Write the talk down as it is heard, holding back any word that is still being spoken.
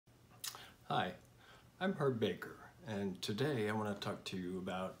Hi, I'm Herb Baker, and today I want to talk to you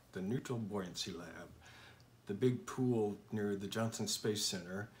about the Neutral Buoyancy Lab, the big pool near the Johnson Space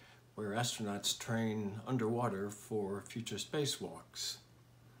Center where astronauts train underwater for future spacewalks.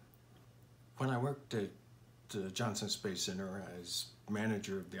 When I worked at the Johnson Space Center as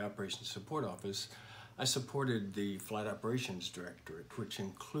manager of the Operations Support Office, I supported the Flight Operations Directorate, which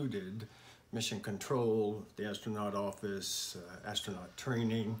included mission control, the astronaut office, astronaut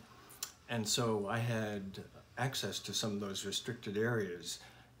training, and so I had access to some of those restricted areas,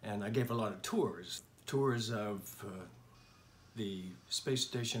 and I gave a lot of tours of the space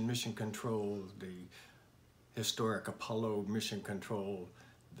station mission control, the historic Apollo mission control,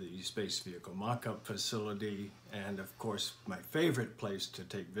 the space vehicle mock-up facility, and of course my favorite place to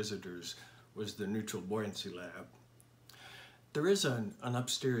take visitors was the Neutral Buoyancy Lab. There is an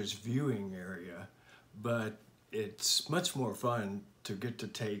upstairs viewing area, but it's much more fun to get to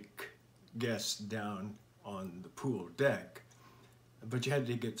take guests down on the pool deck, but you had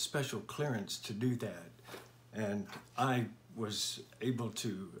to get special clearance to do that, and I was able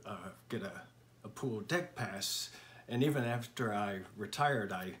to get a pool deck pass, and even after I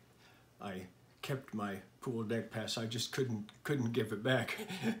retired I kept my pool deck pass. I just couldn't give it back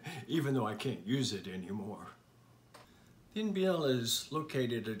even though I can't use it anymore. The NBL is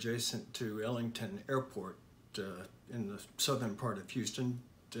located adjacent to Ellington Airport in the southern part of Houston,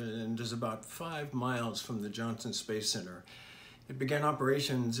 and is about 5 miles from the Johnson Space Center. It began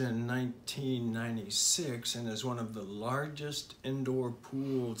operations in 1996 and is one of the largest indoor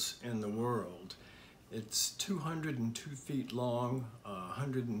pools in the world. It's 202 feet long,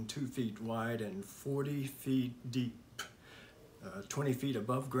 102 feet wide, and 40 feet deep, 20 feet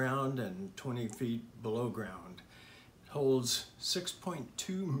above ground and 20 feet below ground. It holds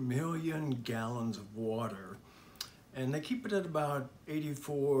 6.2 million gallons of water, and they keep it at about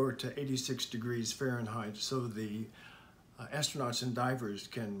 84 to 86 degrees Fahrenheit so the astronauts and divers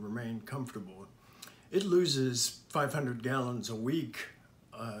can remain comfortable. It loses 500 gallons a week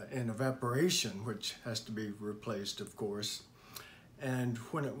in evaporation, which has to be replaced, of course. And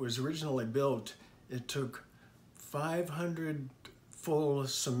when it was originally built, it took 500 full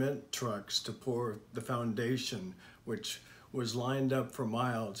cement trucks to pour the foundation, which was lined up for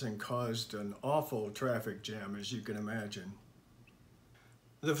miles and caused an awful traffic jam, as you can imagine.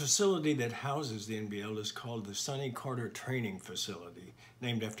 The facility that houses the NBL is called the Sonny Carter Training Facility,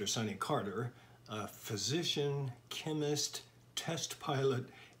 named after Sonny Carter, a physician, chemist, test pilot,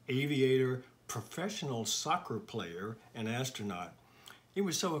 aviator, professional soccer player, and astronaut. He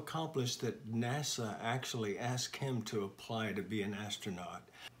was so accomplished that NASA actually asked him to apply to be an astronaut.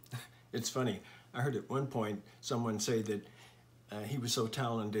 It's funny, I heard at one point someone say that he was so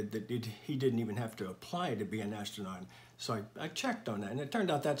talented that he didn't even have to apply to be an astronaut. So I checked on that, and it turned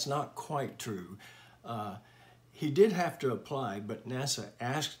out that's not quite true. He did have to apply, but NASA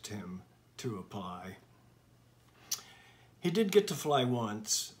asked him to apply. He did get to fly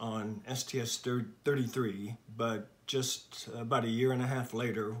once on STS-33, but just about a year and a half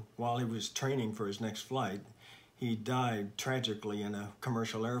later, while he was training for his next flight, he died tragically in a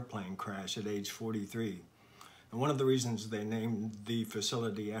commercial airplane crash at age 43. And one of the reasons they named the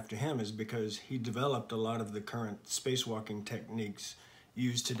facility after him is because he developed a lot of the current spacewalking techniques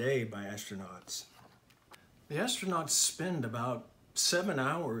used today by astronauts. The astronauts spend about 7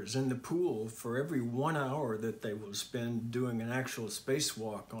 hours in the pool for every 1 hour that they will spend doing an actual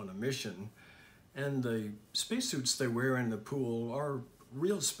spacewalk on a mission. And the spacesuits they wear in the pool are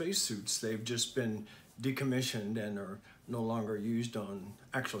real spacesuits. They've just been decommissioned and are no longer used on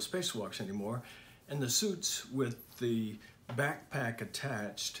actual spacewalks anymore. And the suits with the backpack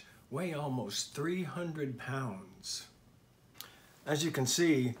attached weigh almost 300 pounds. As you can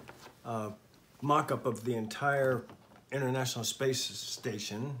see, a mock-up of the entire International Space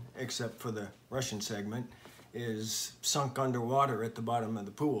Station, except for the Russian segment, is sunk underwater at the bottom of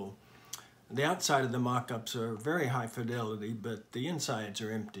the pool. The outside of the mock-ups are very high fidelity, but the insides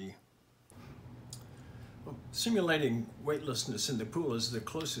are empty. Simulating weightlessness in the pool is the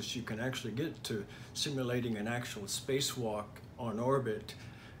closest you can actually get to simulating an actual spacewalk on orbit.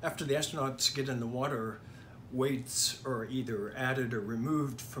 After the astronauts get in the water, weights are either added or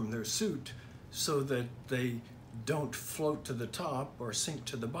removed from their suit so that they don't float to the top or sink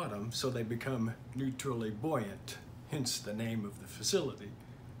to the bottom, so they become neutrally buoyant, hence the name of the facility.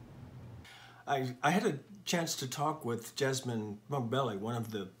 I had a chance to talk with Jasmine Mogbelli, one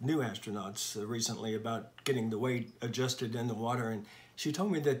of the new astronauts, recently about getting the weight adjusted in the water, and she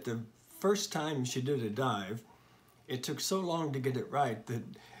told me that the first time she did a dive, it took so long to get it right that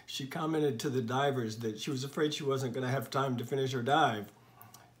she commented to the divers that she was afraid she wasn't going to have time to finish her dive.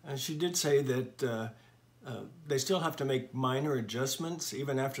 She did say that they still have to make minor adjustments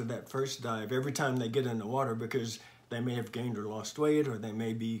even after that first dive every time they get in the water, because they may have gained or lost weight, or they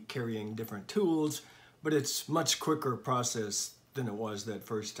may be carrying different tools, but it's much quicker process than it was that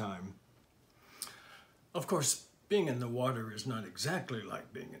first time. Of course, being in the water is not exactly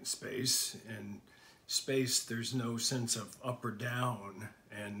like being in space. In space, there's no sense of up or down,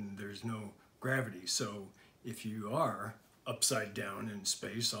 and there's no gravity. So if you are upside down in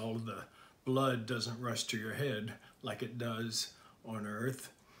space, all of the blood doesn't rush to your head like it does on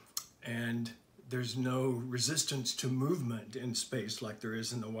Earth. And there's no resistance to movement in space like there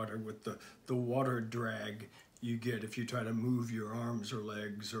is in the water, with the water drag you get if you try to move your arms or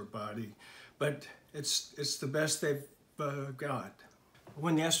legs or body. But it's the best they've got.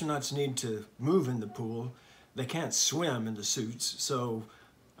 When the astronauts need to move in the pool, they can't swim in the suits, so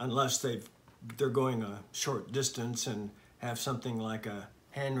unless they're going a short distance and have something like a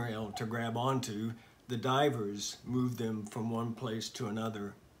handrail to grab onto, the divers move them from one place to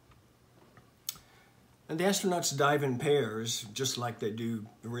another. And the astronauts dive in pairs, just like they do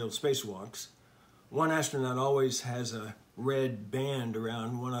the real spacewalks. One astronaut always has a red band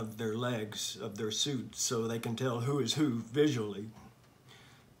around one of their legs of their suit so they can tell who is who visually.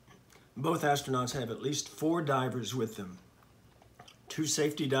 Both astronauts have at least 4 divers with them. 2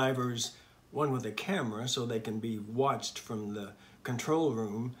 safety divers, one with a camera so they can be watched from the control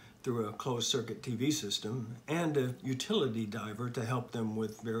room through a closed-circuit TV system, and a utility diver to help them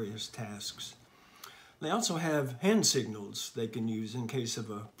with various tasks. They also have hand signals they can use in case of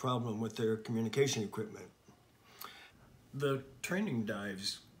a problem with their communication equipment. The training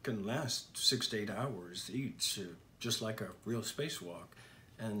dives can last 6 to 8 hours each, just like a real spacewalk,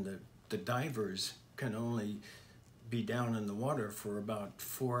 and the divers can only be down in the water for about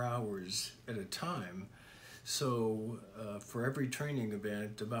 4 hours at a time. So for every training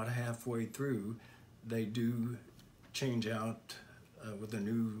event, about halfway through, they do change out with a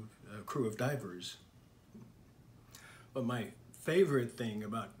new crew of divers. But my favorite thing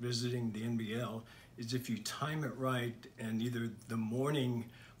about visiting the NBL is if you time it right, and either the morning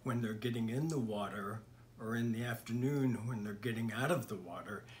when they're getting in the water or in the afternoon when they're getting out of the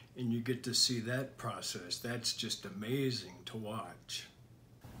water, and you get to see that process. That's just amazing to watch.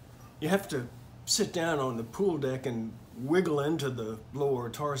 You have to sit down on the pool deck and wiggle into the lower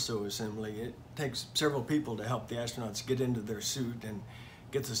torso assembly. It takes several people to help the astronauts get into their suit and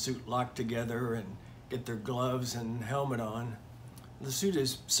get the suit locked together and get their gloves and helmet on. The suit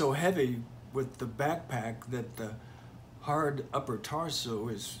is so heavy with the backpack that the hard upper torso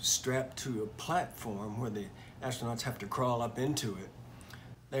is strapped to a platform where the astronauts have to crawl up into it.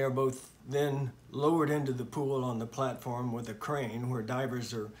 They are both then lowered into the pool on the platform with a crane, where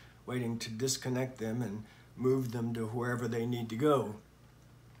divers are waiting to disconnect them and move them to wherever they need to go.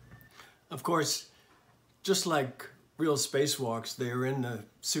 Of course, just like real spacewalks, they are in the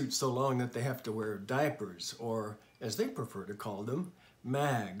suit so long that they have to wear diapers, or as they prefer to call them,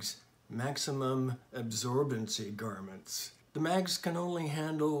 MAGs, maximum absorbency garments. The MAGs can only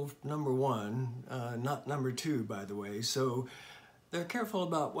handle number 1, not number 2, by the way, so they're careful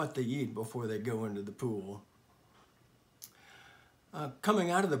about what they eat before they go into the pool. Coming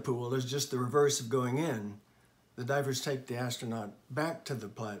out of the pool is just the reverse of going in. The divers take the astronaut back to the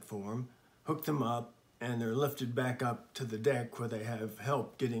platform, hook them up, and they're lifted back up to the deck where they have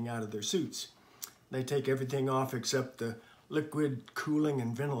help getting out of their suits. They take everything off except the liquid cooling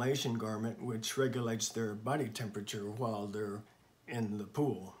and ventilation garment, which regulates their body temperature while they're in the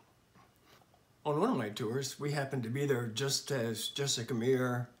pool. On one of my tours, we happened to be there just as Jessica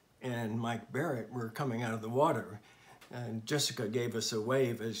Meir and Mike Barrett were coming out of the water. And Jessica gave us a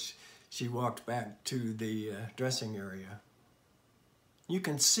wave as she walked back to the dressing area. You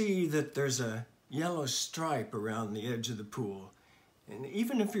can see that there's a yellow stripe around the edge of the pool. And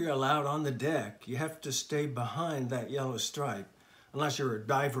even if you're allowed on the deck, you have to stay behind that yellow stripe, unless you're a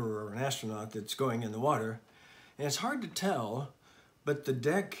diver or an astronaut that's going in the water. And it's hard to tell, but the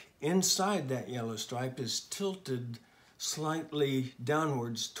deck inside that yellow stripe is tilted slightly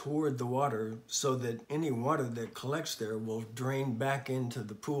downwards toward the water so that any water that collects there will drain back into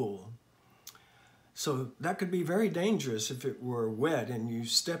the pool. So that could be very dangerous if it were wet and you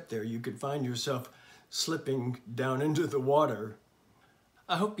step there. You could find yourself slipping down into the water.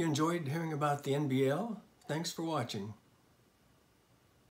 I hope you enjoyed hearing about the NBL. Thanks for watching.